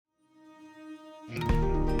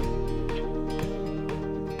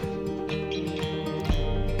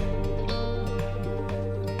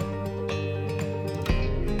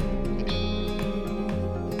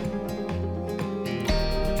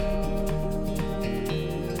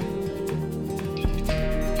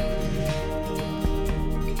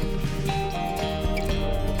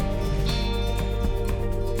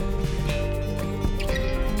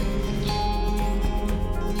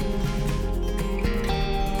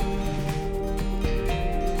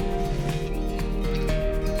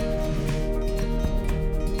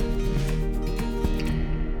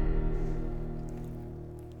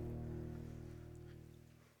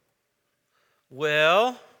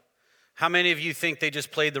Well, how many of you think they just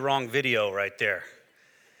played the wrong video right there?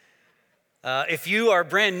 If you are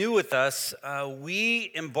brand new with us,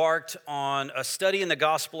 we embarked on a study in the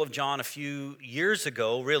Gospel of John a few years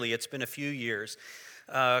ago. Really, it's been a few years,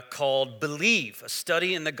 called Believe, a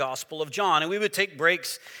study in the Gospel of John. And we would take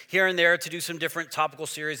breaks here and there to do some different topical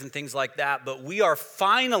series and things like that. But we are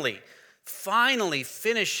finally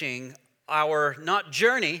finishing our, not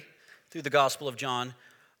journey through the Gospel of John,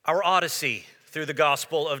 our odyssey through the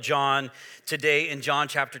Gospel of John today in John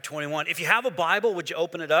chapter 21. If you have a Bible, would you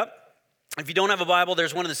open it up? If you don't have a Bible,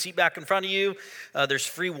 there's one in the seat back in front of you. There's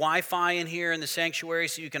free Wi-Fi in here in the sanctuary,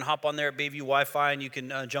 so you can hop on there at Bayview Wi-Fi and you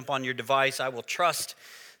can jump on your device. I will trust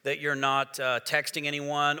that you're not texting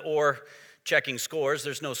anyone or checking scores.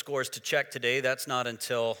 There's no scores to check today. That's not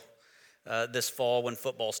until this fall when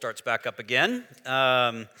football starts back up again.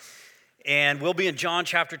 And we'll be in John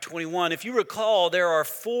chapter 21. If you recall, there are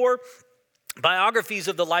 4 biographies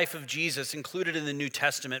of the life of Jesus included in the New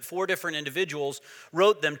Testament. 4 different individuals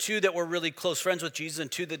wrote them, 2 that were really close friends with Jesus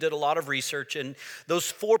and 2 that did a lot of research. And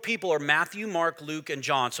those 4 people are Matthew, Mark, Luke, and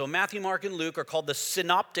John. So Matthew, Mark, and Luke are called the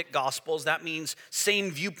synoptic gospels. That means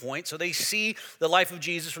same viewpoint. So they see the life of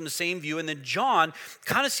Jesus from the same view. And then John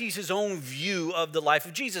kind of sees his own view of the life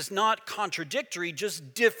of Jesus, not contradictory,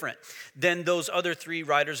 just different than those other 3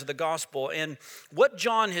 writers of the gospel. And what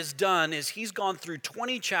John has done is he's gone through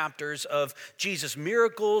 20 chapters of Jesus'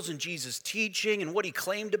 miracles and Jesus' teaching and what he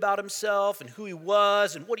claimed about himself and who he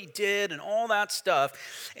was and what he did and all that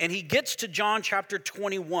stuff. And he gets to John chapter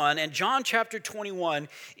 21. And John chapter 21,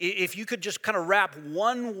 if you could just kind of wrap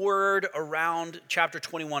one word around chapter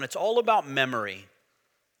 21, it's all about memory.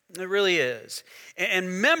 It really is.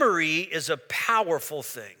 And memory is a powerful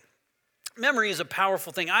thing. Memory is a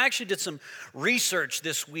powerful thing. I actually did some research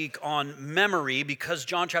this week on memory because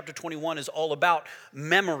John chapter 21 is all about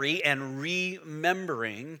memory and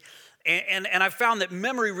remembering. And I found that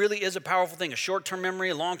memory really is a powerful thing. A short-term memory,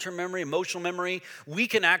 a long-term memory, emotional memory. We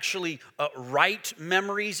can actually write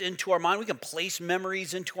memories into our mind. We can place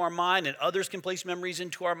memories into our mind, and others can place memories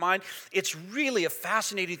into our mind. It's really a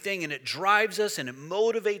fascinating thing, and it drives us, and it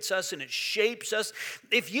motivates us, and it shapes us.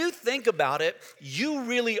 If you think about it, you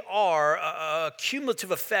really are a cumulative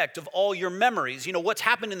effect of all your memories. You know, what's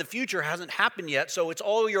happened in the future hasn't happened yet, so it's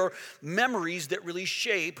all your memories that really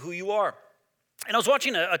shape who you are. And I was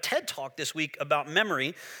watching a TED Talk this week about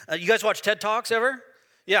memory. You guys watch TED Talks ever?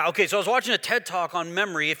 Yeah, okay, so I was watching a TED Talk on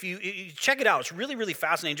memory. If you check it out, it's really, really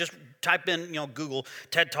fascinating. Just type in, Google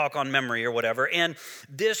TED Talk on memory or whatever. And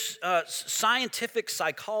this scientific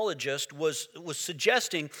psychologist was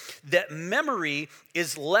suggesting that memory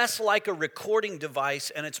is less like a recording device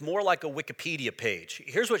and it's more like a Wikipedia page.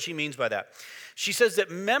 Here's what she means by that. She says that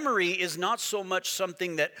memory is not so much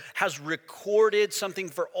something that has recorded something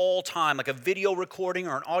for all time, like a video recording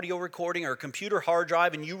or an audio recording or a computer hard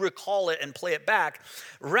drive, and you recall it and play it back.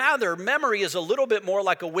 Rather, memory is a little bit more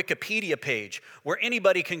like a Wikipedia page where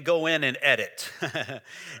anybody can go in and edit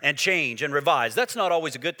and change and revise. That's not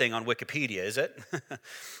always a good thing on Wikipedia, is it?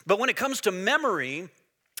 But when it comes to memory,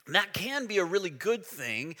 that can be a really good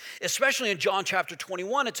thing, especially in John chapter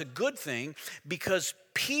 21. It's a good thing because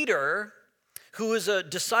Peter, who is a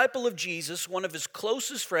disciple of Jesus, one of his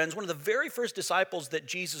closest friends, one of the very first disciples that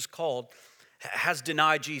Jesus called, has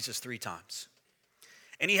denied Jesus 3 times.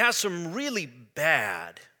 And he has some really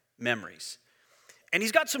bad memories. And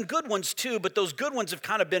he's got some good ones too, but those good ones have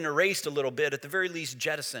kind of been erased a little bit, at the very least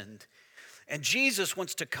jettisoned. And Jesus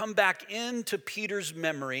wants to come back into Peter's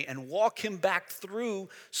memory and walk him back through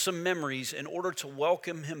some memories in order to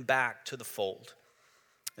welcome him back to the fold.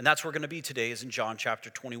 And that's where we're going to be today, is in John chapter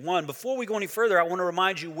 21. Before we go any further, I want to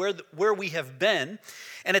remind you where we have been.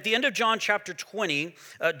 And at the end of John chapter 20,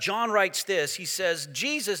 John writes this. He says,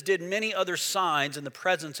 Jesus did many other signs in the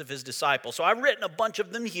presence of his disciples. So I've written a bunch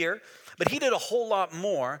of them here, but he did a whole lot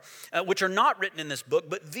more, which are not written in this book.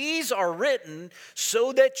 But these are written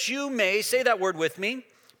so that you may, say that word with me,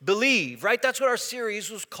 believe, right? That's what our series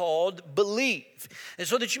was called, Believe. And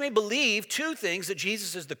so that you may believe two things, that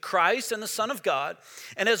Jesus is the Christ and the Son of God.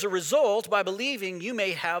 And as a result, by believing, you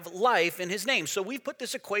may have life in his name. So we've put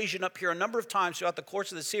this equation up here a number of times throughout the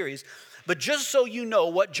course of the series. But just so you know,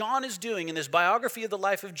 what John is doing in this biography of the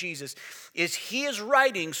life of Jesus is he is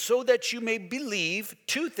writing so that you may believe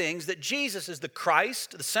two things, that Jesus is the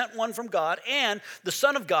Christ, the sent one from God, and the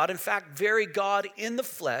Son of God, in fact, very God in the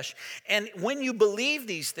flesh. And when you believe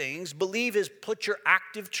these things, believe is put your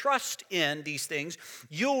active trust in these things,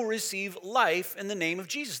 you'll receive life in the name of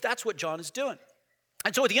Jesus. That's what John is doing.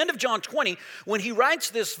 And so at the end of John 20, when he writes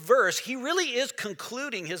this verse, he really is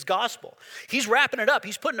concluding his gospel. He's wrapping it up.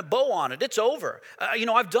 He's putting a bow on it. It's over.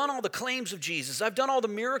 I've done all the claims of Jesus. I've done all the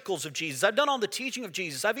miracles of Jesus. I've done all the teaching of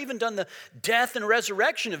Jesus. I've even done the death and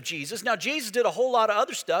resurrection of Jesus. Now, Jesus did a whole lot of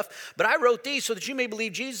other stuff, but I wrote these so that you may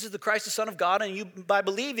believe Jesus is the Christ, the Son of God, and you, by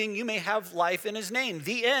believing, you may have life in his name.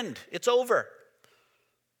 The end. It's over.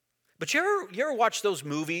 But you ever watch those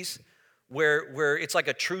movies where it's like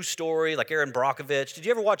a true story, like Aaron Brockovich? Did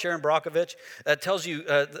you ever watch Aaron Brockovich? That tells you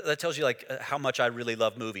like how much I really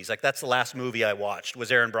love movies. Like that's the last movie I watched was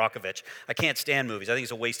Aaron Brockovich. I can't stand movies. I think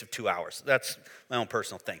it's a waste of 2 hours. That's my own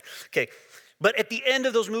personal thing. Okay, but at the end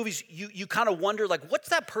of those movies, you kind of wonder, like, what's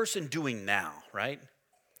that person doing now, right?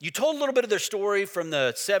 You told a little bit of their story from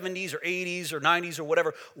the 70s or 80s or 90s or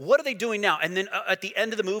whatever. What are they doing now? And then at the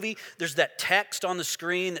end of the movie, there's that text on the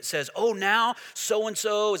screen that says, oh, now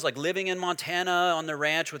so-and-so is like living in Montana on their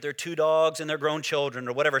ranch with their 2 dogs and their grown children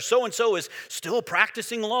or whatever. So-and-so is still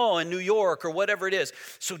practicing law in New York or whatever it is.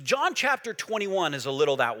 So John chapter 21 is a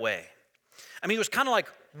little that way. I mean, it was kind of like,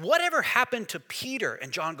 whatever happened to Peter?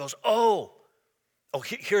 And John goes,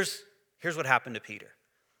 here's what happened to Peter.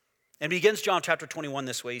 And he begins John chapter 21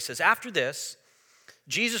 this way. He says, after this,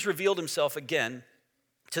 Jesus revealed himself again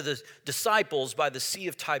to the disciples by the Sea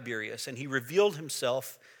of Tiberias, and he revealed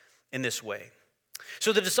himself in this way.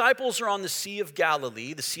 So the disciples are on the Sea of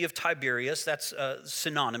Galilee, the Sea of Tiberias. That's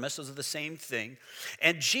synonymous. Those are the same thing.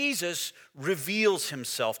 And Jesus reveals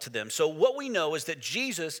himself to them. So what we know is that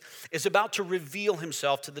Jesus is about to reveal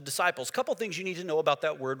himself to the disciples. A couple things you need to know about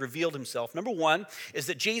that word, revealed himself. Number one is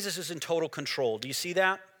that Jesus is in total control. Do you see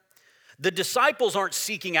that? The disciples aren't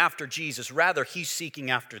seeking after Jesus. Rather, he's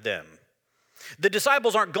seeking after them. The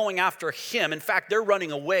disciples aren't going after him. In fact, they're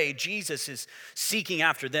running away. Jesus is seeking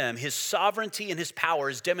after them. His sovereignty and his power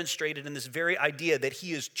is demonstrated in this very idea that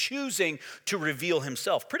he is choosing to reveal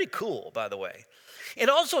himself. Pretty cool, by the way. It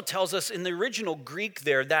also tells us in the original Greek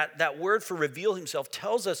there, that word for reveal himself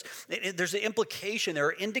tells us, there's an implication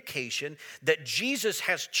there, indication that Jesus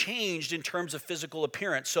has changed in terms of physical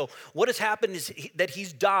appearance. So what has happened is that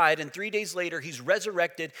he's died, and 3 days later he's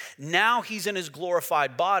resurrected. Now he's in his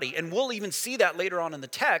glorified body. And we'll even see that later on in the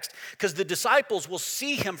text, because the disciples will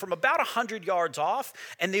see him from about 100 yards off,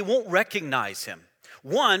 and they won't recognize him.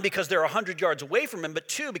 One, because they're 100 yards away from him, but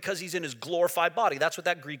two, because he's in his glorified body. That's what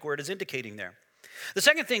that Greek word is indicating there. The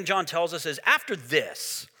second thing John tells us is after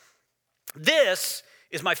this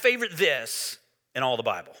is my favorite this in all the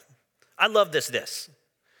Bible. I love this.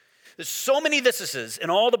 There's so many thises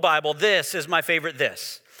in all the Bible. This is my favorite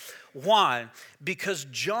this. Why? Because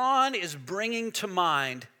John is bringing to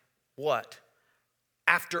mind what?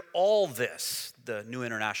 After all this, the New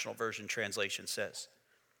International Version translation says.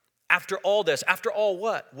 After all this, after all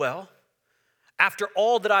what? Well, after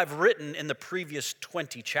all that I've written in the previous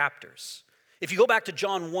 20 chapters. If you go back to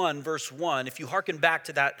John 1, verse 1, if you hearken back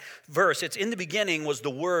to that verse, it's in the beginning was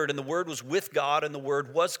the Word, and the Word was with God, and the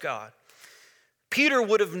Word was God. Peter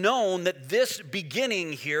would have known that this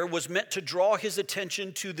beginning here was meant to draw his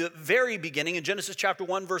attention to the very beginning. In Genesis chapter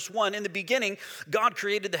 1, verse 1, in the beginning, God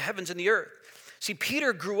created the heavens and the earth. See,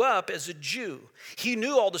 Peter grew up as a Jew. He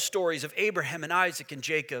knew all the stories of Abraham and Isaac and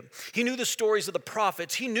Jacob. He knew the stories of the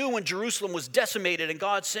prophets. He knew when Jerusalem was decimated and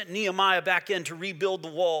God sent Nehemiah back in to rebuild the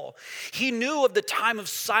wall. He knew of the time of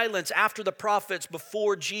silence after the prophets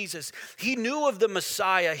before Jesus. He knew of the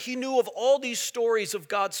Messiah. He knew of all these stories of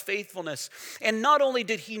God's faithfulness. And not only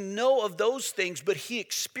did he know of those things, but he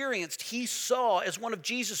saw as one of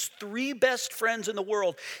Jesus' 3 best friends in the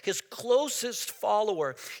world, his closest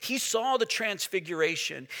follower. He saw the transfiguration.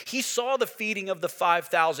 He saw the feeding of the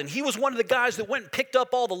 5,000. He was one of the guys that went and picked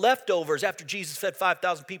up all the leftovers after Jesus fed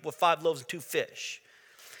 5,000 people with 5 loaves and 2 fish.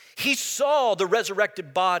 He saw the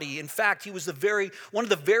resurrected body. In fact, he was one of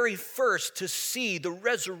the very first to see the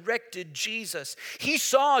resurrected Jesus. He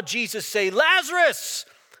saw Jesus say, Lazarus,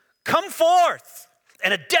 come forth.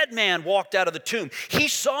 and a dead man walked out of the tomb. He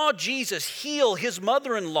saw Jesus heal his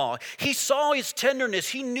mother-in-law. He saw his tenderness.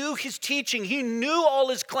 He knew his teaching. He knew all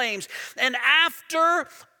his claims. And after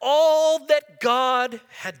all that God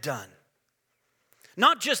had done,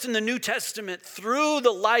 not just in the New Testament, through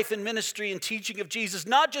the life and ministry and teaching of Jesus,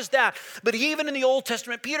 not just that, but even in the Old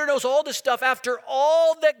Testament, Peter knows all this stuff after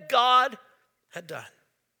all that God had done.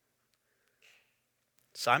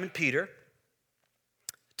 Simon Peter,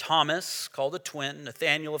 Thomas, called the twin,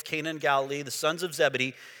 Nathanael of Cana in Galilee, the sons of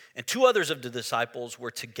Zebedee, and two others of the disciples were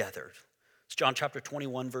together. It's John chapter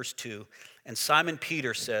 21, verse 2. And Simon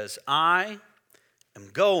Peter says, I am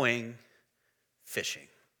going fishing.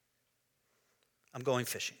 I'm going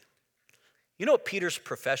fishing. You know what Peter's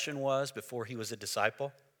profession was before he was a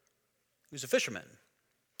disciple? He was a fisherman.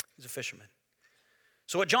 He was a fisherman.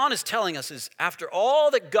 So what John is telling us is after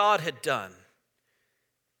all that God had done,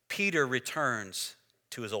 Peter returns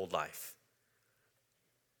to his old life.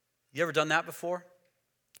 You ever done that before?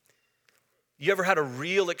 You ever had a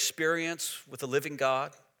real experience with the living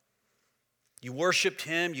God? You worshiped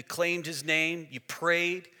him, you claimed his name, you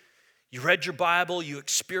prayed, you read your Bible, you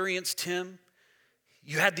experienced him.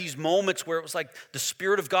 You had these moments where it was like the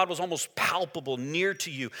Spirit of God was almost palpable, near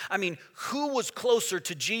to you. I mean, who was closer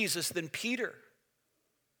to Jesus than Peter?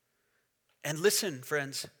 And listen,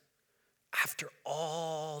 friends, after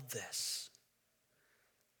all this,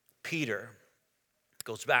 Peter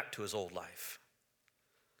goes back to his old life.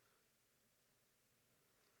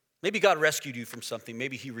 Maybe God rescued you from something.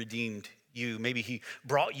 Maybe he redeemed you. Maybe he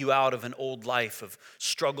brought you out of an old life of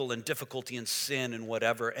struggle and difficulty and sin and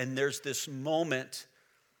whatever. And there's this moment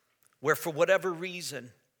where for whatever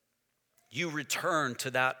reason, you return to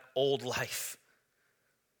that old life.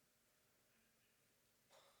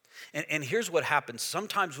 And here's what happens.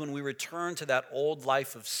 Sometimes when we return to that old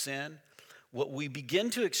life of sin, what we begin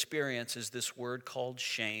to experience is this word called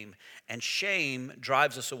shame, and shame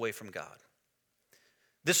drives us away from God.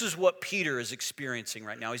 This is what Peter is experiencing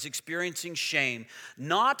right now. He's experiencing shame.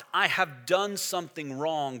 Not, I have done something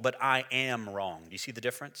wrong, but I am wrong. Do you see the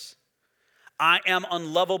difference? I am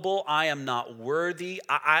unlovable. I am not worthy.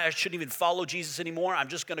 I shouldn't even follow Jesus anymore. I'm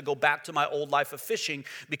just going to go back to my old life of fishing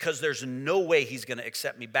because there's no way he's going to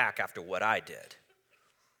accept me back after what I did.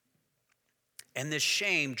 And this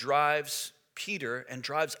shame drives Peter and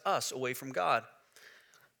drives us away from God.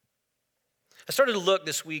 I started to look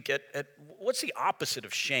this week at what's the opposite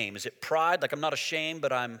of shame? Is it pride? Like I'm not ashamed,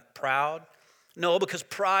 but I'm proud? No, because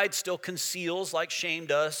pride still conceals like shame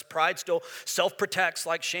does. Pride still self-protects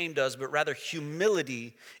like shame does, but rather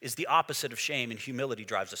humility is the opposite of shame, and humility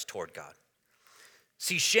drives us toward God.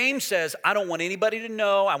 See, shame says, I don't want anybody to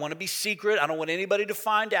know. I want to be secret. I don't want anybody to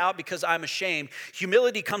find out because I'm ashamed.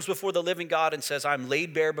 Humility comes before the living God and says, I'm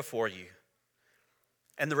laid bare before you.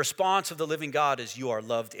 And the response of the living God is, you are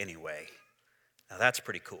loved anyway. Now that's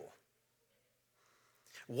pretty cool.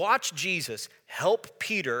 Watch Jesus help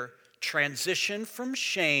Peter transition from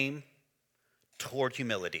shame toward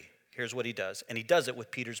humility. Here's what he does, and he does it with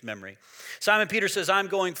Peter's memory. Simon Peter says, I'm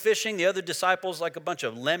going fishing. The other disciples, like a bunch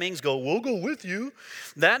of lemmings, go, we'll go with you.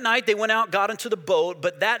 That night they went out, got into the boat,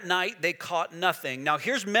 but that night they caught nothing. Now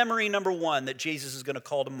here's memory number one that Jesus is going to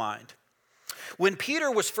call to mind. When Peter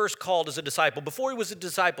was first called as a disciple, before he was a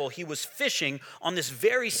disciple, he was fishing on this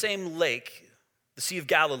very same lake, the Sea of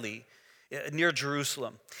Galilee, near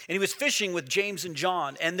Jerusalem. And he was fishing with James and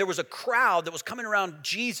John, and there was a crowd that was coming around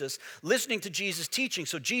Jesus, listening to Jesus teaching.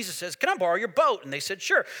 So Jesus says, can I borrow your boat? And they said,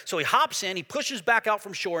 sure. So he hops in, he pushes back out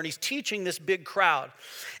from shore, and he's teaching this big crowd.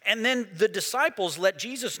 And then the disciples let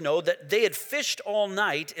Jesus know that they had fished all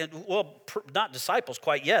night, and well, not disciples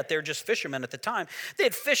quite yet, they're just fishermen at the time. They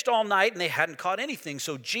had fished all night and they hadn't caught anything.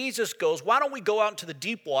 So Jesus goes, why don't we go out into the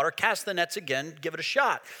deep water, cast the nets again, give it a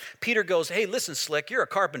shot. Peter goes, hey, listen, Slick, you're a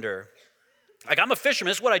carpenter. Like, I'm a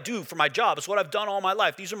fisherman. It's what I do for my job. It's what I've done all my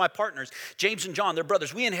life. These are my partners, James and John. They're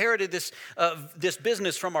brothers. We inherited this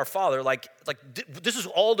business from our father. This is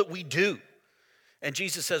all that we do. And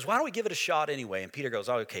Jesus says, why don't we give it a shot anyway? And Peter goes,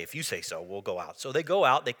 oh, okay, if you say so, we'll go out. So they go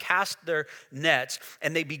out, they cast their nets,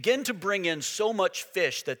 and they begin to bring in so much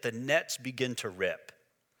fish that the nets begin to rip.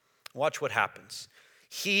 Watch what happens.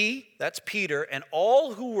 He, that's Peter, and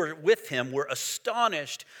all who were with him were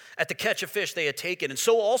astonished at the catch of fish they had taken. And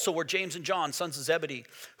so also were James and John, sons of Zebedee,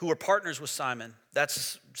 who were partners with Simon.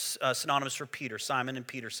 That's synonymous for Peter. Simon and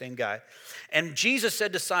Peter, same guy. And Jesus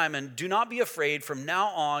said to Simon, do not be afraid. From now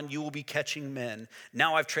on, you will be catching men.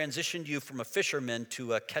 Now I've transitioned you from a fisherman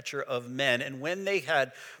to a catcher of men. And when they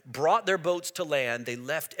had brought their boats to land, they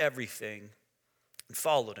left everything and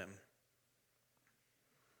followed him.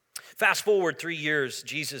 Fast forward 3 years,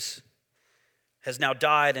 Jesus has now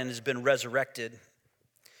died and has been resurrected.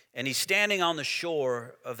 And he's standing on the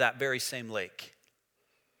shore of that very same lake.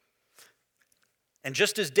 And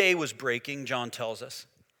just as day was breaking, John tells us,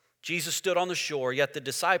 Jesus stood on the shore, yet the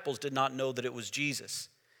disciples did not know that it was Jesus.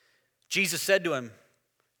 Jesus said to him,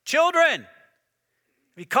 "Children,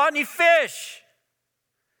 have you caught any fish?"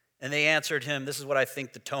 And they answered him, this is what I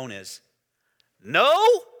think the tone is,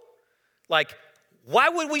 "No." Like, why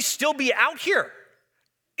would we still be out here?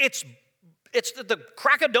 It's the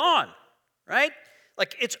crack of dawn, right?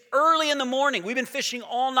 Like, it's early in the morning. We've been fishing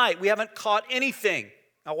all night. We haven't caught anything.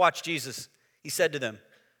 Now watch Jesus. He said to them,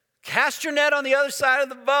 "Cast your net on the other side of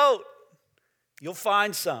the boat. You'll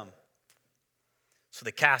find some." So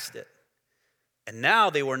they cast it. And now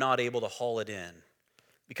they were not able to haul it in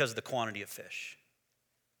because of the quantity of fish.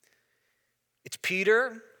 It's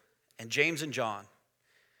Peter and James and John,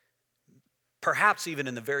 perhaps even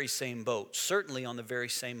in the very same boat, certainly on the very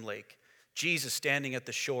same lake. Jesus standing at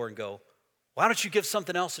the shore and go, "Why don't you give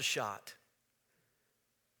something else a shot?"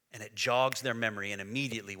 And it jogs their memory, and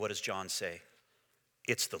immediately what does John say?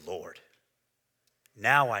 It's the Lord.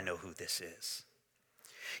 Now I know who this is.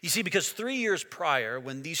 You see, because 3 years prior,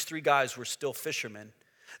 when these three guys were still fishermen,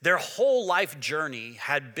 their whole life journey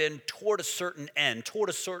had been toward a certain end, toward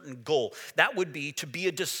a certain goal. That would be to be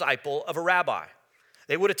a disciple of a rabbi.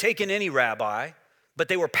 They would have taken any rabbi, but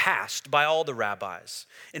they were passed by all the rabbis.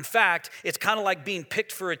 In fact, it's kind of like being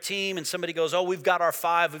picked for a team and somebody goes, "Oh, we've got our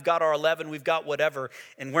 5, we've got our 11, we've got whatever,"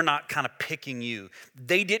 and we're not kind of picking you.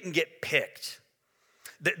 They didn't get picked.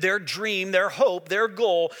 Their dream, their hope, their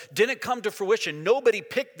goal didn't come to fruition. Nobody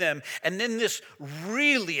picked them. And then this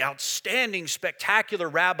really outstanding, spectacular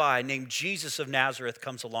rabbi named Jesus of Nazareth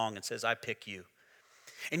comes along and says, "I pick you."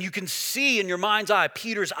 And you can see in your mind's eye,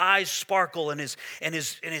 Peter's eyes sparkle and his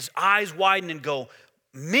eyes widen and go,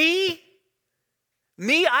 "Me?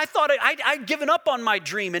 Me? I thought I'd given up on my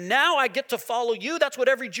dream, and now I get to follow you." That's what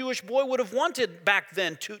every Jewish boy would have wanted back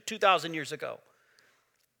then, 2,000 years ago.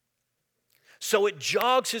 So it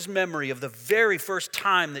jogs his memory of the very first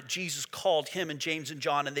time that Jesus called him and James and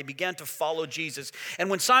John, and they began to follow Jesus.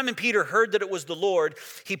 And when Simon Peter heard that it was the Lord,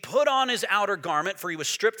 he put on his outer garment, for he was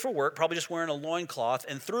stripped for work, probably just wearing a loincloth,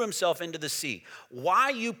 and threw himself into the sea.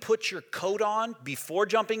 Why you put your coat on before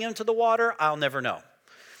jumping into the water, I'll never know.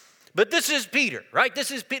 But this is Peter, right?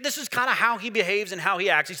 This is kind of how he behaves and how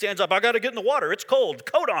he acts. He stands up, "I got to get in the water. It's cold.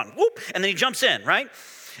 Coat on." Whoop. And then he jumps in, right?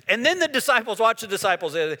 And then the disciples, watch the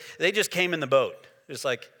disciples, they just came in the boat. It's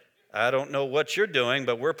like, "I don't know what you're doing,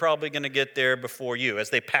 but we're probably going to get there before you,"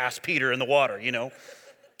 as they pass Peter in the water,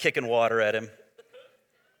 kicking water at him.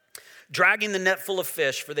 Dragging the net full of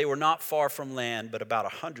fish, for they were not far from land, but about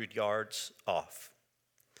 100 yards off.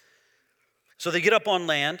 So they get up on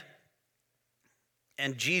land,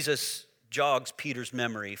 and Jesus jogs Peter's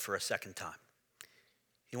memory for a second time.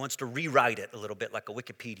 He wants to rewrite it a little bit like a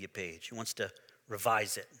Wikipedia page. He wants to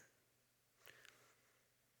revise it.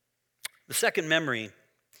 The second memory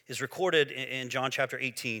is recorded in John chapter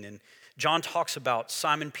 18, and John talks about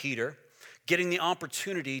Simon Peter getting the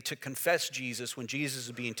opportunity to confess Jesus when Jesus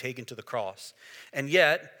is being taken to the cross. And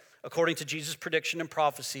yet, according to Jesus' prediction and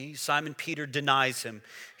prophecy, Simon Peter denies him.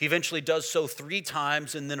 He eventually does so 3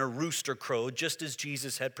 times, and then a rooster crowed, just as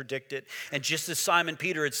Jesus had predicted. And just as Simon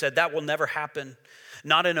Peter had said, that will never happen.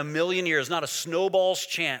 Not in a million years, not a snowball's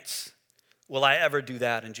chance will I ever do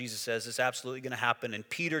that. And Jesus says it's absolutely going to happen. And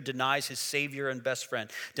Peter denies his Savior and best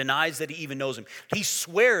friend, denies that he even knows him. He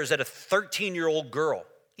swears at a 13-year-old girl.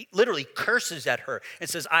 He literally curses at her and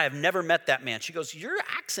says, "I have never met that man." She goes, "Your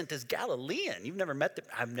accent is Galilean. You've never met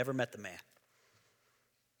I've never met the man."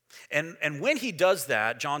 And when he does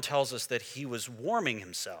that, John tells us that he was warming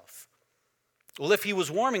himself. Well, if he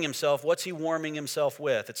was warming himself, what's he warming himself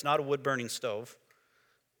with? It's not a wood-burning stove.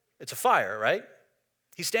 It's a fire, right?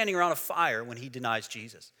 He's standing around a fire when he denies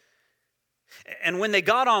Jesus. And when they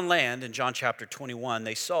got on land in John chapter 21,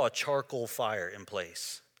 they saw a charcoal fire in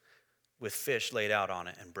place with fish laid out on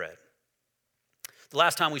it and bread. The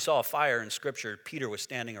last time we saw a fire in Scripture, Peter was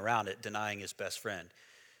standing around it denying his best friend.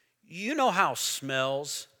 You know how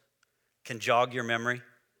smells can jog your memory?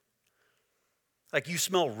 Like you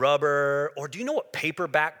smell rubber, or do you know what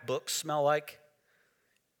paperback books smell like?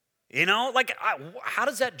 How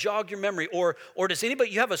does that jog your memory? Or does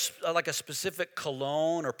anybody, you have a specific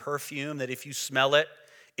cologne or perfume that if you smell it,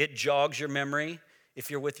 it jogs your memory? If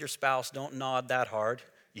you're with your spouse, don't nod that hard.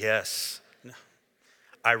 Yes,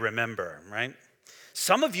 I remember, right?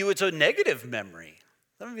 Some of you, it's a negative memory.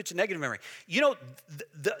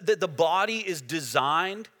 The body is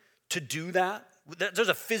designed to do that. There's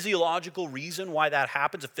a physiological reason why that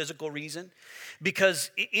happens, a physical reason. Because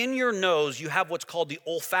in your nose, you have what's called the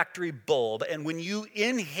olfactory bulb. And when you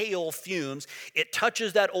inhale fumes, it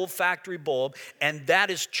touches that olfactory bulb, and that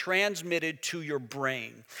is transmitted to your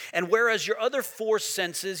brain. And whereas your other four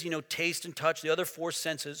senses, taste and touch, the other four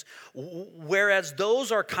senses, whereas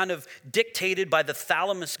those are kind of dictated by the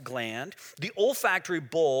thalamus gland, the olfactory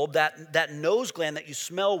bulb, that nose gland that you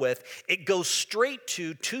smell with, it goes straight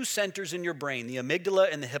to two centers in your brain, the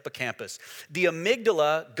amygdala and the hippocampus. The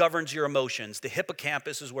amygdala governs your emotions. The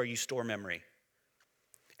hippocampus is where you store memory.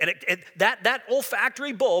 And that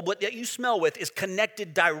olfactory bulb, what that you smell with, is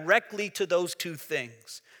connected directly to those two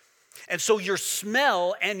things. And so your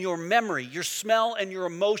smell and your memory, your smell and your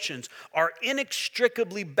emotions are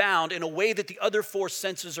inextricably bound in a way that the other four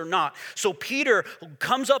senses are not. So Peter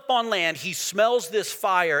comes up on land, he smells this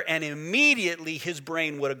fire, and immediately his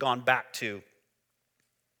brain would have gone back to,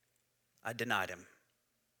 I denied him.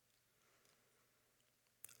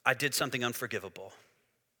 I did something unforgivable.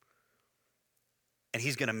 And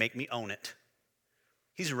he's going to make me own it.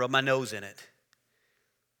 He's going to rub my nose in it.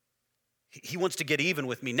 He wants to get even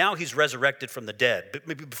with me. Now he's resurrected from the dead. But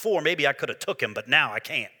maybe I could have took him, but now I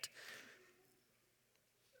can't.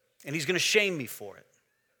 And he's going to shame me for it.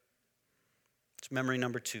 It's memory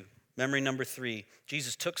number 2. Memory number 3,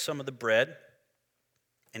 Jesus took some of the bread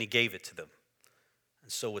and he gave it to them.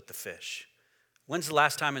 And so with the fish. When's the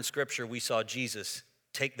last time in Scripture we saw Jesus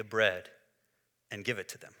take the bread and give it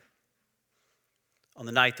to them? On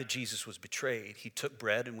the night that Jesus was betrayed, he took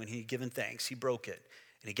bread, and when he had given thanks, he broke it,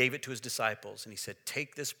 and he gave it to his disciples, and he said,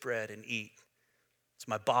 "Take this bread and eat. It's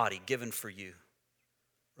my body given for you.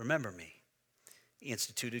 Remember me." He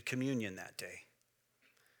instituted communion that day.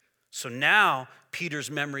 So now Peter's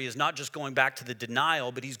memory is not just going back to the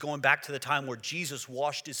denial, but he's going back to the time where Jesus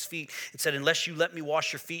washed his feet and said, "Unless you let me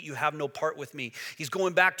wash your feet, you have no part with me." He's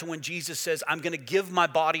going back to when Jesus says, "I'm going to give my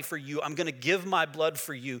body for you. I'm going to give my blood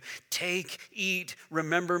for you. Take, eat,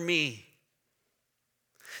 remember me."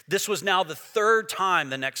 This was now the third time,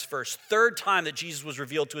 the next verse, third time that Jesus was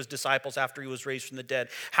revealed to his disciples after he was raised from the dead.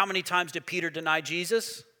 How many times did Peter deny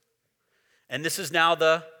Jesus? And this is now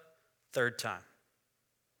the third time.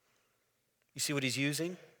 You see what he's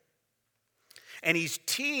using? And he's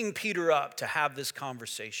teeing Peter up to have this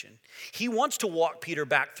conversation. He wants to walk Peter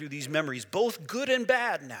back through these memories, both good and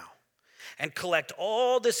bad now, and collect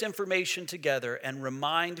all this information together and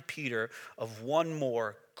remind Peter of one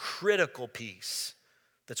more critical piece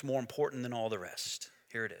that's more important than all the rest.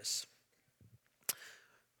 Here it is.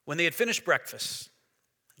 When they had finished breakfast,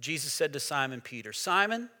 Jesus said to Simon Peter,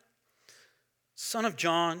 "Simon, son of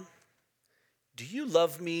John, do you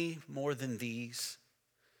love me more than these?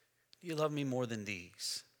 Do you love me more than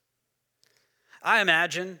these?" I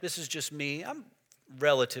imagine, this is just me, I'm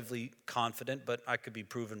relatively confident, but I could be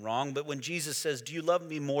proven wrong. But when Jesus says, "Do you love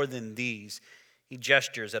me more than these?" he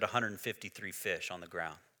gestures at 153 fish on the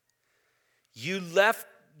ground. You left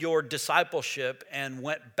your discipleship and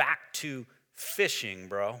went back to fishing,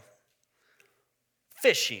 bro.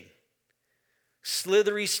 Fishing.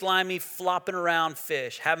 Slithery, slimy, flopping around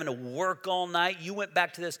fish, having to work all night. You went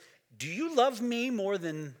back to this. Do you love me more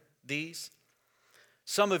than these?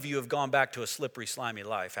 Some of you have gone back to a slippery, slimy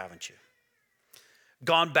life, haven't you?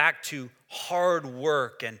 Gone back to hard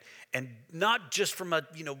work and not just from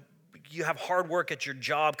you have hard work at your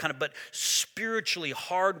job but spiritually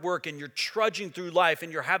hard work, and you're trudging through life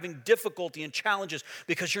and you're having difficulty and challenges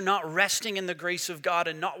because you're not resting in the grace of God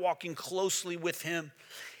and not walking closely with him.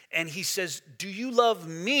 And he says, "Do you love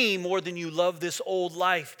me more than you love this old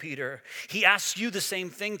life, Peter?" He asks you the same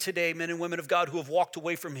thing today, men and women of God who have walked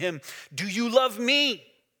away from him. Do you love me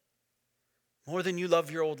more than you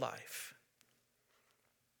love your old life?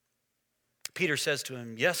 Peter says to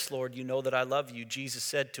him, "Yes, Lord, you know that I love you." Jesus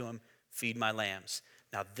said to him, "Feed my lambs."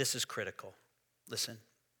 Now this is critical. Listen.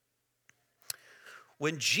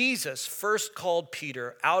 When Jesus first called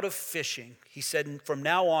Peter out of fishing, he said, "From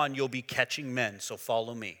now on, you'll be catching men, so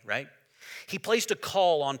follow me," right? He placed a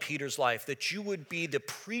call on Peter's life that you would be the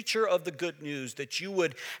preacher of the good news, that you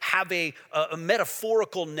would have a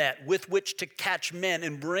metaphorical net with which to catch men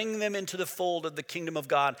and bring them into the fold of the kingdom of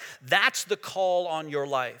God. That's the call on your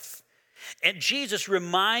life. And Jesus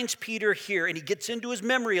reminds Peter here, and he gets into his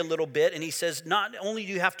memory a little bit, and he says, not only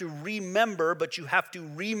do you have to remember, but you have to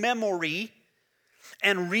rememory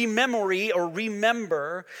and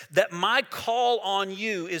remember that my call on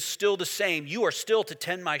you is still the same. You are still to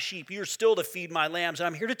tend my sheep. You are still to feed my lambs. And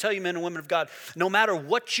I'm here to tell you, men and women of God, no matter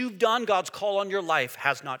what you've done, God's call on your life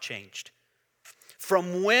has not changed.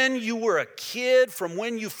 From when you were a kid, from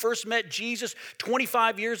when you first met Jesus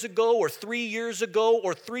 25 years ago or 3 years ago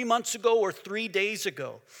or 3 months ago or 3 days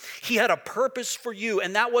ago. He had a purpose for you,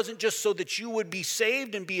 and that wasn't just so that you would be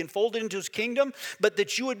saved and be enfolded into his kingdom, but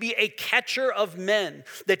that you would be a catcher of men,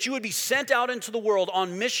 that you would be sent out into the world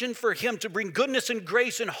on mission for him to bring goodness and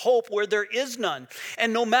grace and hope where there is none.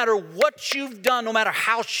 And no matter what you've done, no matter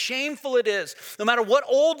how shameful it is, no matter what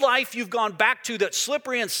old life you've gone back to that's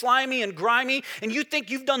slippery and slimy and grimy, and you think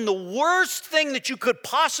you've done the worst thing that you could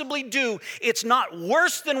possibly do, it's not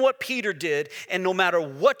worse than what Peter did. And no matter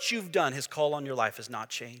what you've done, his call on your life has not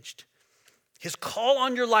changed. His call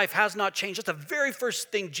on your life has not changed. That's the very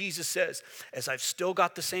first thing Jesus says, as I've still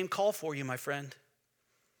got the same call for you, my friend.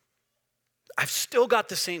 I've still got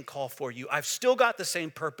the same call for you. I've still got the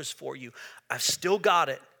same purpose for you. I've still got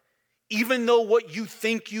it. Even though what you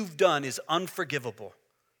think you've done is unforgivable,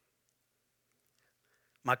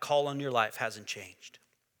 my call on your life hasn't changed.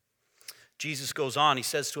 Jesus goes on, he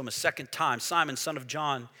says to him a second time, Simon, son of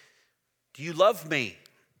John, do you love me?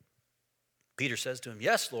 Peter says to him,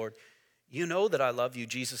 yes, Lord, you know that I love you.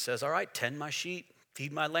 Jesus says, all right, tend my sheep,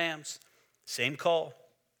 feed my lambs. Same call.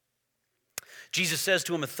 Jesus says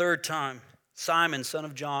to him a third time, Simon, son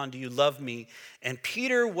of John, do you love me? And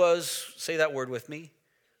Peter was, say that word with me,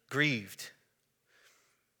 grieved.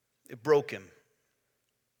 It broke him.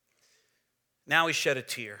 Now he shed a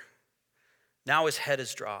tear. Now his head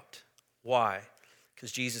is dropped. Why?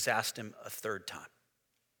 Because Jesus asked him a third time.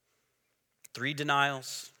 3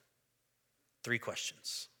 denials, 3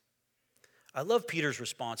 questions. I love Peter's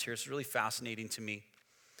response here. It's really fascinating to me.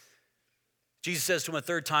 Jesus says to him a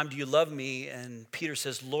third time, do you love me? And Peter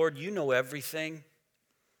says, Lord, you know everything.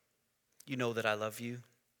 You know that I love you.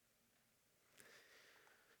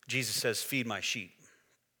 Jesus says, feed my sheep.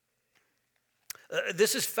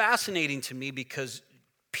 This is fascinating to me because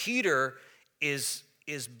Peter is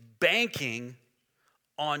banking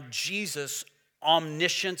on Jesus'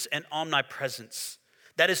 omniscience and omnipresence.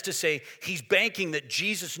 That is to say, he's banking that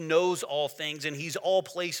Jesus knows all things and he's all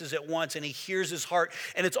places at once and he hears his heart.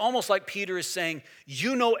 And it's almost like Peter is saying,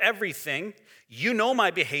 you know everything. You know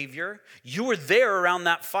my behavior. You were there around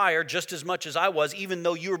that fire just as much as I was, even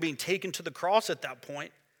though you were being taken to the cross at that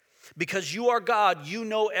point. Because you are God, you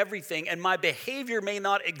know everything, and my behavior may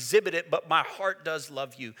not exhibit it, but my heart does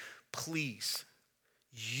love you. Please,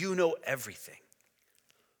 you know everything.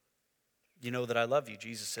 You know that I love you.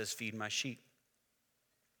 Jesus says, feed my sheep.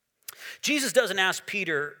 Jesus doesn't ask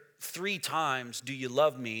Peter 3 times, do you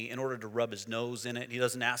love me, in order to rub his nose in it. He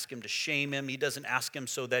doesn't ask him to shame him. He doesn't ask him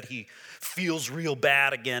so that he feels real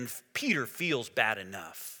bad again. Peter feels bad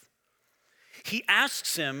enough. He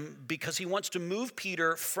asks him because he wants to move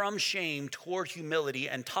Peter from shame toward humility,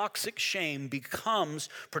 and toxic shame becomes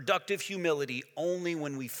productive humility only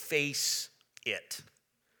when we face it.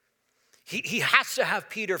 He has to have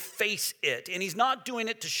Peter face it, and he's not doing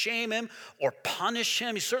it to shame him or punish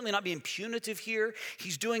him. He's certainly not being punitive here.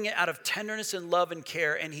 He's doing it out of tenderness and love and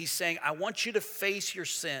care, and he's saying, I want you to face your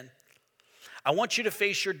sin. I want you to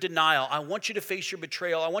face your denial. I want you to face your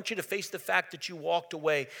betrayal. I want you to face the fact that you walked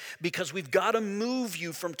away, because we've got to move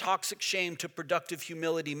you from toxic shame to productive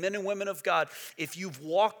humility. Men and women of God, if you've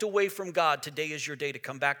walked away from God, today is your day to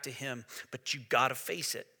come back to him, but you've got to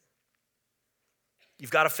face it.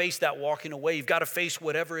 You've got to face that walking away. You've got to face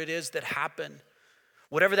whatever it is that happened.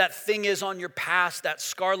 Whatever that thing is on your past, that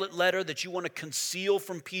scarlet letter that you want to conceal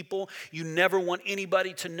from people, you never want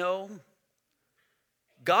anybody to know.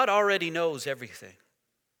 God already knows everything.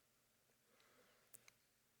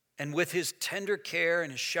 And with his tender care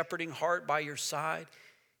and his shepherding heart by your side,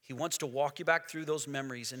 he wants to walk you back through those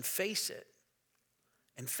memories and face it.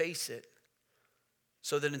 And face it.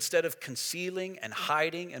 So that instead of concealing and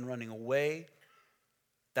hiding and running away,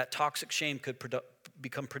 that toxic shame could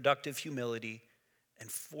become productive humility and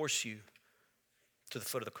force you to the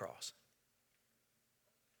foot of the cross.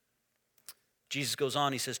 Jesus goes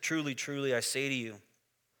on, he says, truly, truly, I say to you,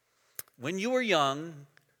 when you were young,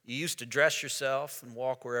 you used to dress yourself and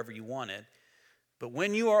walk wherever you wanted. But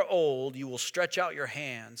when you are old, you will stretch out your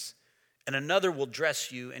hands, and another will dress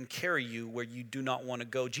you and carry you where you do not want to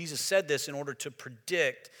go. Jesus said this in order to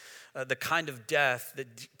predict the kind of death that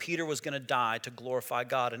Peter was going to die to glorify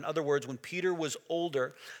God. In other words, when Peter was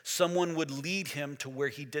older, someone would lead him to where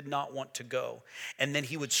he did not want to go. And then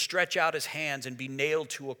he would stretch out his hands and be nailed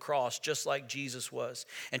to a cross, just like Jesus was.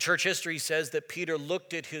 And church history says that Peter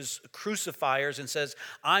looked at his crucifiers and says,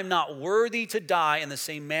 I'm not worthy to die in the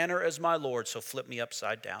same manner as my Lord, so flip me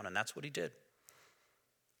upside down. And that's what he did.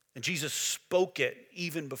 And Jesus spoke it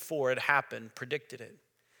even before it happened, predicted it.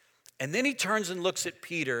 And then he turns and looks at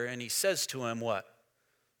Peter and he says to him, what?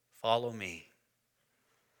 Follow me.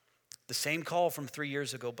 The same call from 3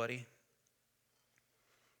 years ago, buddy.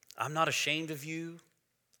 I'm not ashamed of you.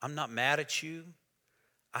 I'm not mad at you.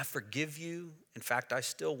 I forgive you. In fact, I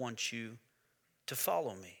still want you to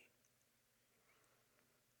follow me.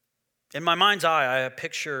 In my mind's eye, I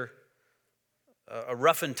picture a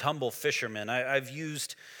rough and tumble fisherman. I've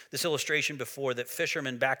used this illustration before that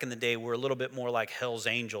fishermen back in the day were a little bit more like Hell's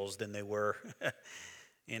Angels than they were,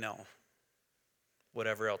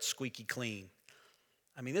 whatever else, squeaky clean.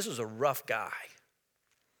 I mean, this was a rough guy.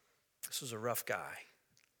 This was a rough guy.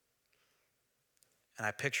 And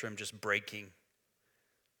I picture him just breaking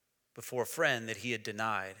before a friend that he had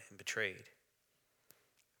denied and betrayed,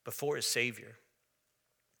 before his Savior.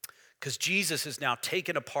 Because Jesus has now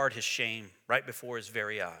taken apart his shame right before his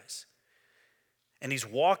very eyes. And he's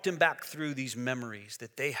walked him back through these memories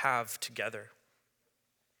that they have together.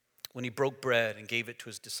 When he broke bread and gave it to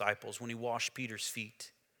his disciples, when he washed Peter's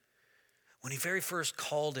feet, when he very first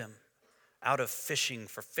called him out of fishing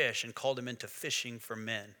for fish and called him into fishing for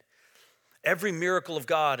men. Every miracle of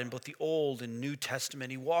God in both the Old and New Testament,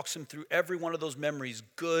 he walks him through every one of those memories,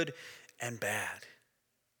 good and bad.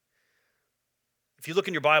 If you look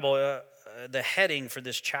in your Bible, the heading for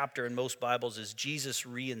this chapter in most Bibles is Jesus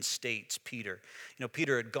reinstates Peter.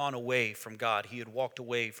 Peter had gone away from God. He had walked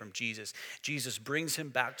away from Jesus. Jesus brings him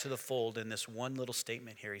back to the fold in this one little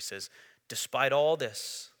statement here. He says, despite all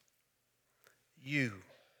this, you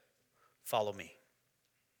follow me.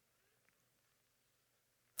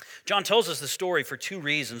 John tells us the story for two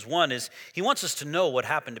reasons. One is he wants us to know what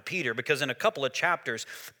happened to Peter, because in a couple of chapters,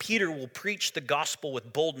 Peter will preach the gospel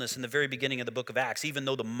with boldness in the very beginning of the book of Acts, even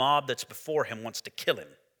though the mob that's before him wants to kill him.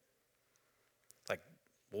 It's like,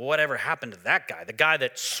 whatever happened to that guy? The guy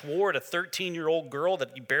that swore at a 13-year-old girl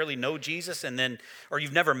that you barely know Jesus or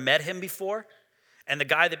you've never met him before? And the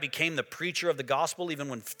guy that became the preacher of the gospel even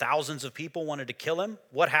when thousands of people wanted to kill him?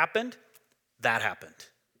 What happened? That happened.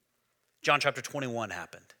 John chapter 21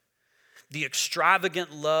 happened. The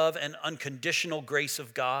extravagant love and unconditional grace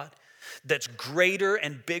of God that's greater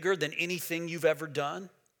and bigger than anything you've ever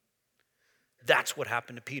done. That's what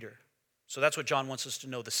happened to Peter. So that's what John wants us to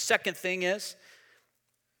know. The second thing is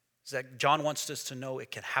that John wants us to know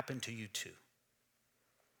it can happen to you too.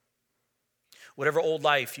 Whatever old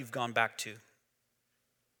life you've gone back to,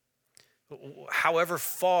 however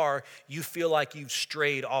far you feel like you've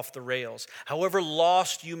strayed off the rails, however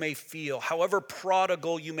lost you may feel, however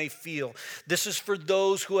prodigal you may feel, this is for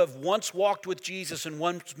those who have once walked with Jesus and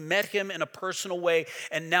once met him in a personal way,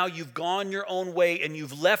 and now you've gone your own way and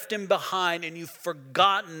you've left him behind and you've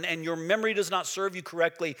forgotten and your memory does not serve you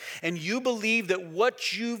correctly, and you believe that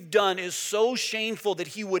what you've done is so shameful that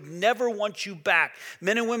he would never want you back.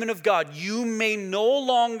 Men and women of God, you may no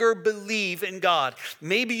longer believe in God.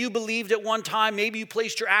 Maybe you believed at one time, maybe you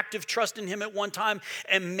placed your active trust in him at one time,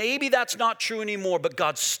 and maybe that's not true anymore, but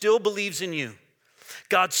God still believes in you.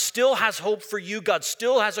 God still has hope for you. God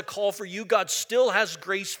still has a call for you. God still has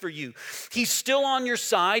grace for you. He's still on your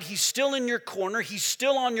side. He's still in your corner. He's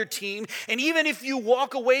still on your team. And even if you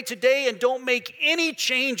walk away today and don't make any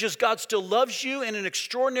changes, God still loves you in an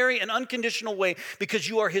extraordinary and unconditional way because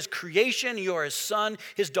you are his creation. You are his son,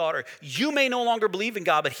 his daughter. You may no longer believe in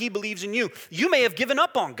God, but he believes in you. You may have given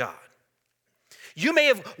up on God. You may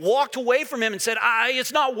have walked away from him and said,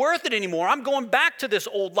 it's not worth it anymore. I'm going back to this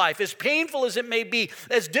old life. As painful as it may be,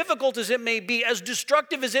 as difficult as it may be, as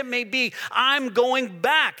destructive as it may be, I'm going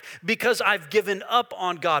back because I've given up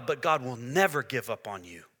on God. But God will never give up on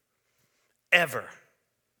you, ever.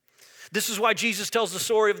 This is why Jesus tells the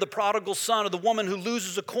story of the prodigal son, of the woman who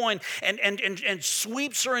loses a coin and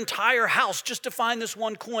sweeps her entire house just to find this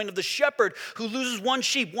one coin, of the shepherd who loses one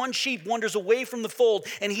sheep. One sheep wanders away from the fold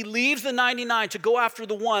and he leaves the 99 to go after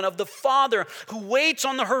the one, of the father who waits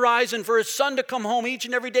on the horizon for his son to come home each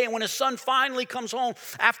and every day. And when his son finally comes home,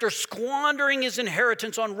 after squandering his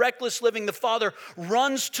inheritance on reckless living, the father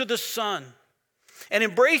runs to the son and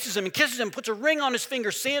embraces him and kisses him, puts a ring on his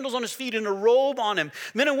finger, sandals on his feet, and a robe on him.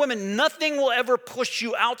 Men and women, nothing will ever push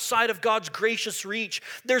you outside of God's gracious reach.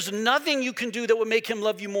 There's nothing you can do that would make him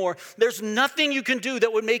love you more. There's nothing you can do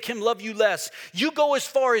that would make him love you less. You go as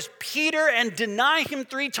far as Peter and deny him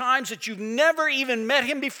 3 times that you've never even met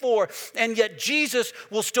him before, and yet Jesus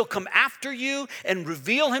will still come after you and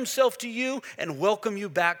reveal himself to you and welcome you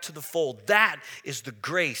back to the fold. That is the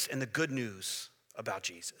grace and the good news about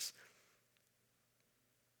Jesus.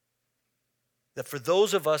 That for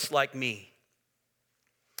those of us like me,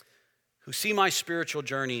 who see my spiritual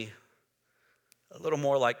journey a little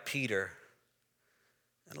more like Peter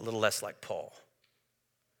and a little less like Paul.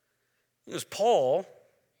 Because Paul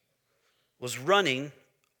was running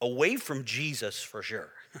away from Jesus for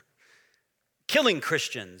sure. killing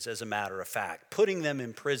Christians, as a matter of fact, putting them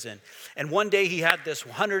in prison. And one day he had this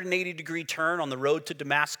 180-degree turn on the road to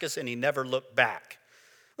Damascus, and he never looked back.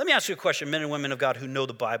 Let me ask you a question, men and women of God who know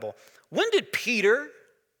the Bible. When did Peter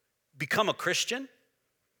become a Christian?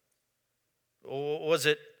 Or was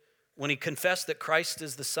it when he confessed that Christ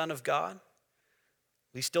is the Son of God?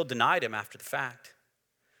 He still denied him after the fact.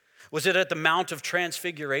 Was it at the Mount of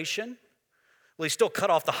Transfiguration? Well, he still cut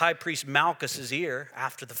off the high priest Malchus's ear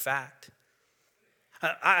after the fact.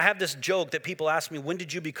 I have this joke that people ask me, when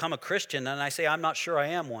did you become a Christian? And I say, I'm not sure I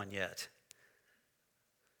am one yet.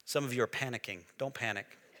 Some of you are panicking. Don't panic.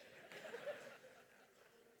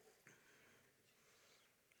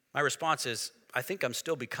 My response is, I think I'm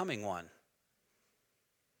still becoming one.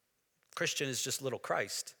 Christian is just little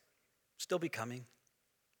Christ. Still becoming.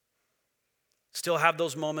 Still have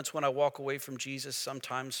those moments when I walk away from Jesus,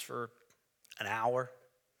 sometimes for an hour.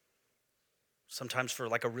 Sometimes for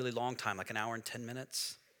like a really long time, like an hour and 10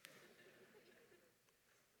 minutes.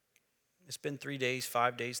 It's been 3 days,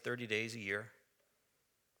 5 days, 30 days, a year.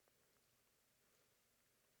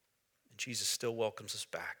 And Jesus still welcomes us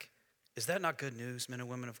back. Is that not good news, men and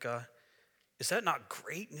women of God? Is that not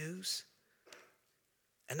great news?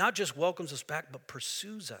 And not just welcomes us back, but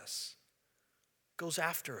pursues us, goes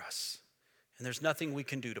after us. And there's nothing we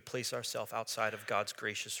can do to place ourselves outside of God's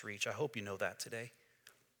gracious reach. I hope you know that today.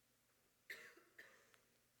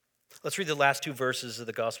 Let's read the last two verses of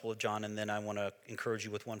the Gospel of John, and then I want to encourage you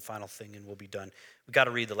with one final thing, and we'll be done. We've got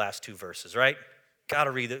to read the last two verses, right? Got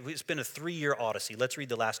to read it. It's been a 3-year odyssey. Let's read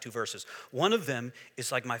the last two verses. One of them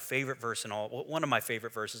is like my favorite verse in all, one of my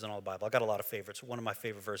favorite verses in all the Bible. I got a lot of favorites. One of my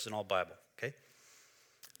favorite verses in all the Bible, okay?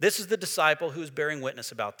 This is the disciple who is bearing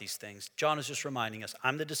witness about these things. John is just reminding us,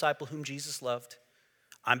 I'm the disciple whom Jesus loved.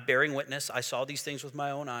 I'm bearing witness. I saw these things with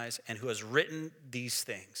my own eyes, and who has written these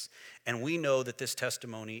things. And we know that this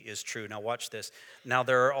testimony is true. Now watch this. Now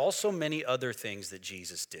there are also many other things that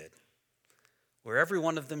Jesus did. Were every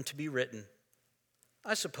one of them to be written,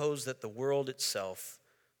 I suppose that the world itself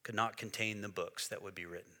could not contain the books that would be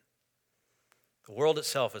written. The world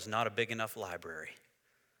itself is not a big enough library.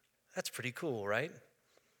 That's pretty cool, right?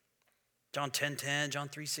 John 10:10, John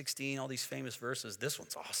 3:16, all these famous verses. This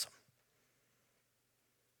one's awesome.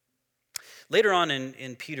 Later on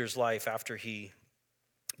in Peter's life, after he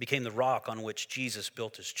became the rock on which Jesus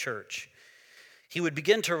built his church, he would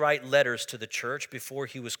begin to write letters to the church before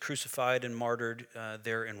he was crucified and martyred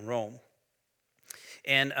there in Rome.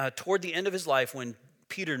 And toward the end of his life, when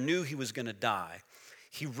Peter knew he was going to die,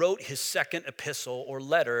 he wrote his second epistle or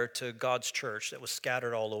letter to God's church that was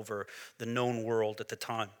scattered all over the known world at the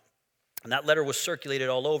time. And that letter was circulated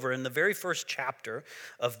all over. In the very first chapter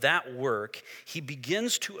of that work, he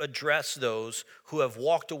begins to address those who have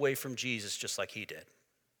walked away from Jesus just like he did.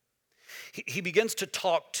 He begins to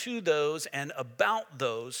talk to those and about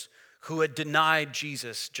those who had denied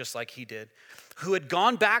Jesus just like he did, who had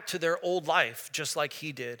gone back to their old life just like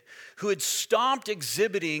he did, who had stopped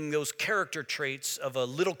exhibiting those character traits of a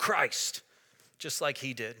little Christ just like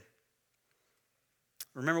he did.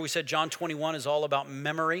 Remember we said John 21 is all about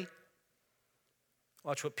memory?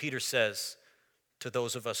 Watch what Peter says to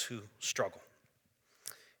those of us who struggle.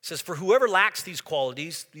 He says, for whoever lacks these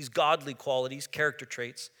qualities, these godly qualities, character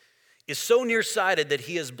traits, is so nearsighted that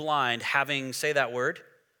he is blind, having, say that word,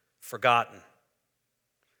 forgotten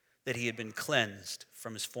that he had been cleansed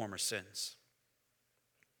from his former sins.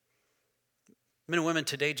 Men and women,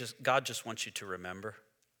 today God just wants you to remember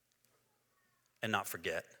and not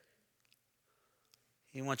forget.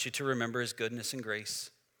 He wants you to remember his goodness and grace.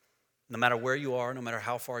 No matter where you are, no matter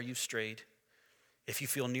how far you've strayed, if you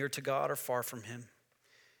feel near to God or far from him,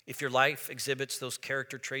 if your life exhibits those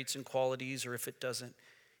character traits and qualities or if it doesn't,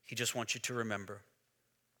 he just wants you to remember.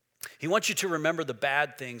 He wants you to remember the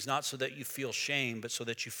bad things, not so that you feel shame, but so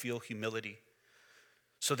that you feel humility,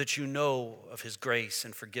 so that you know of his grace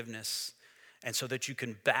and forgiveness, and so that you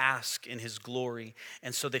can bask in his glory,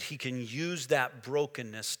 and so that he can use that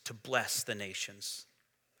brokenness to bless the nations.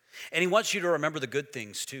 And he wants you to remember the good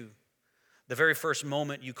things too. The very first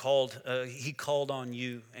moment he called on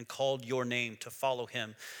you and called your name to follow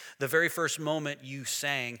him. The very first moment you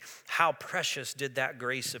sang, how precious did that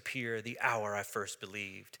grace appear the hour I first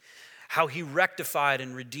believed. How he rectified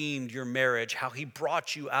and redeemed your marriage, how he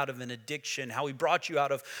brought you out of an addiction, how he brought you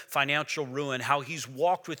out of financial ruin, how he's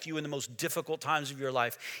walked with you in the most difficult times of your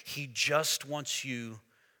life. He just wants you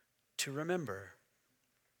to remember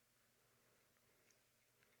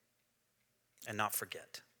and not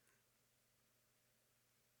forget.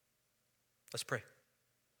 Let's pray.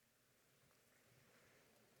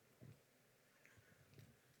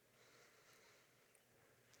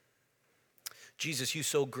 Jesus, you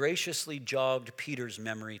so graciously jogged Peter's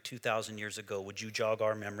memory 2,000 years ago. Would you jog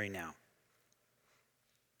our memory now?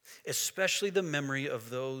 Especially the memory of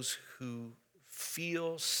those who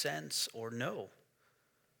feel, sense, or know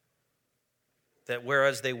that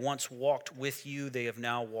whereas they once walked with you, they have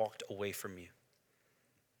now walked away from you.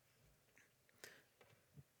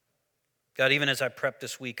 God, even as I prep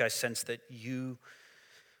this week, I sense that you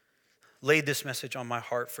laid this message on my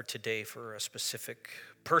heart for today for a specific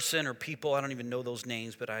person or people. I don't even know those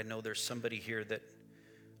names, but I know there's somebody here that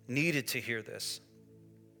needed to hear this.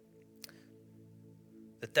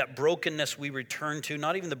 That brokenness we return to,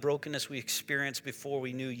 not even the brokenness we experienced before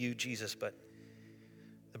we knew you, Jesus, but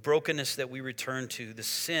the brokenness that we return to, the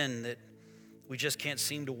sin that we just can't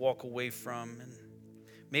seem to walk away from. And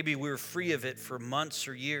maybe we were free of it for months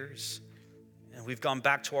or years, and we've gone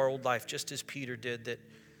back to our old life just as Peter did. That,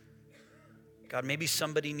 God, maybe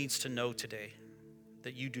somebody needs to know today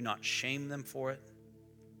that you do not shame them for it,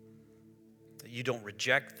 that you don't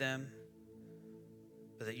reject them,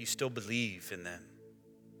 but that you still believe in them,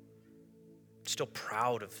 still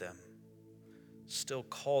proud of them, still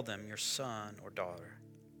call them your son or daughter.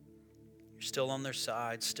 You're still on their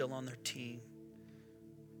side, still on their team.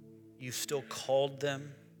 You still called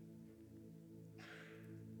them.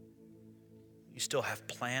 You still have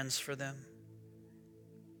plans for them.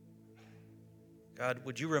 God,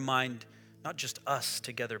 would you remind not just us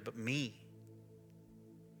together, but me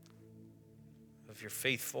of your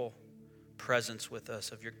faithful presence with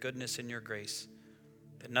us, of your goodness and your grace,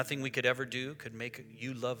 that nothing we could ever do could make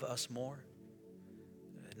you love us more.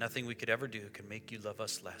 That nothing we could ever do could make you love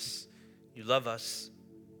us less. You love us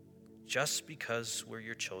just because we're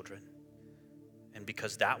your children. And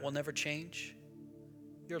because that will never change,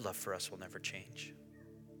 your love for us will never change.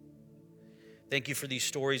 Thank you for these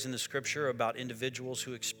stories in the scripture about individuals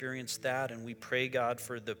who experienced that. And we pray, God,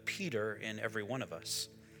 for the Peter in every one of us.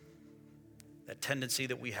 That tendency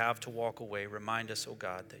that we have to walk away. Remind us, oh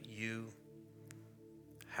God, that you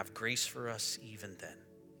have grace for us even then.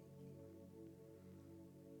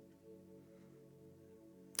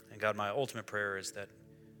 And God, my ultimate prayer is that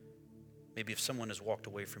maybe if someone has walked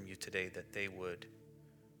away from you today, that they would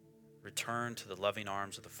return to the loving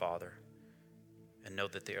arms of the Father and know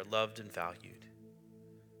that they are loved and valued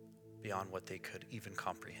beyond what they could even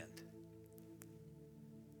comprehend.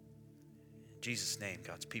 In Jesus' name,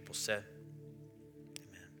 God's people said,